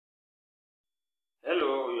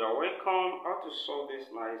you are welcome how to solve this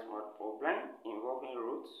nice math problem involving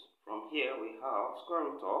roots. From here we have square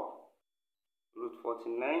root of root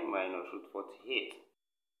 49 minus root 48.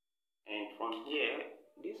 And from here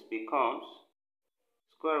this becomes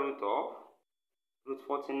square root of root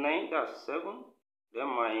 49, that's 7, then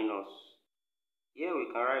minus, here we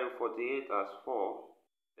can write 48 as 4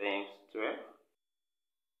 times 12.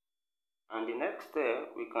 And the next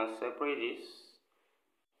step we can separate this,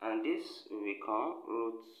 and this will become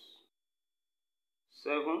root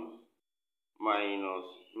 7 minus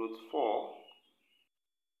root 4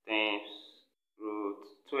 times root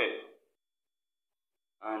 12.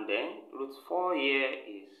 And then root 4 here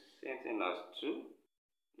is same thing as 2.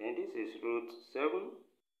 Then this is root 7.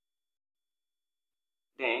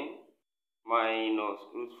 Then minus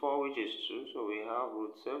root 4, which is 2. So we have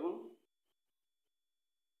root 7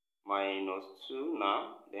 minus 2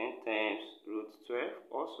 now. Then times root 12.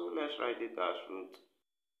 Also let's write it as root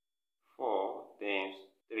 4 times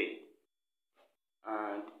 3.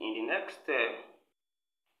 And in the next step,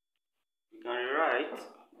 we can rewrite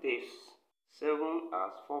this 7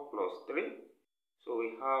 as 4 plus 3. So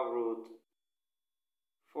we have root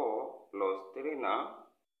 4 plus 3 now.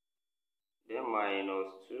 Then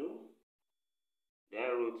minus 2. Then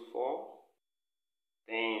root 4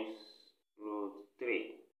 times root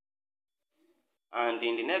 3. And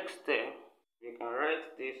in the next step, we can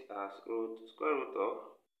write this as square root of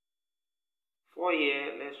 4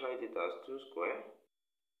 here, let's write it as 2 square.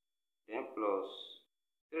 Then plus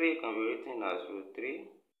 3 can be written as root 3.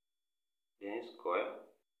 Then square.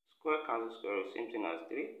 Square cancels square root, same thing as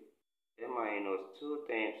 3. Then minus 2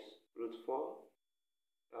 times root 4.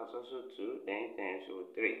 That's also 2. Then times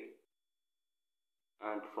root 3.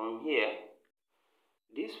 And from here,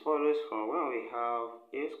 this follows from when we have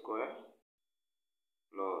a square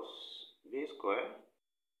plus b square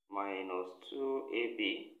minus 2ab.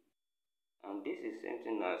 And this is same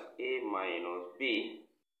thing as a minus b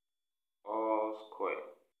all square.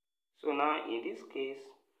 So now in this case,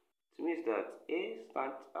 it means that a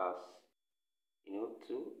stands as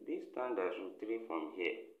 2, b stands as root 3 from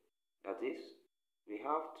here. That is, we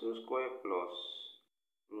have 2 square plus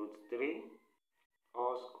root 3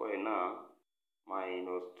 all square now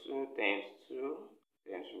minus 2 times 2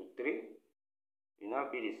 times root 3 will now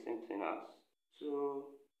be the same thing as 2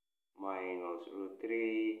 minus root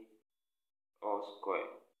 3 all square.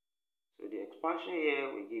 So the expansion here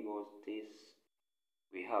will give us this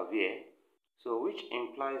we have here. So which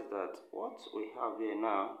implies that what we have here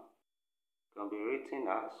now can be written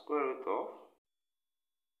as square root of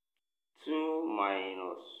 2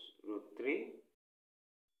 minus root 3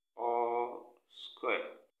 all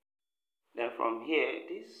square. Then from here,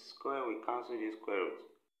 this square will cancel this square root.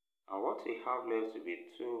 And what we have left will be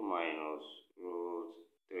 2 minus root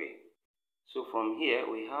 3. So from here,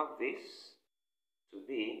 we have this to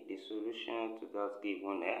be the solution to that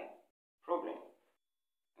given problem.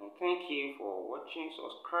 And thank you for watching.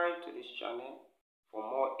 Subscribe to this channel for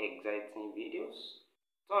more exciting videos.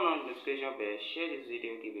 Turn on the notification bell, share this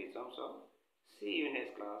video, give it a thumbs up. See you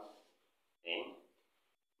next class, and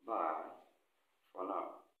bye for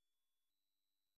now.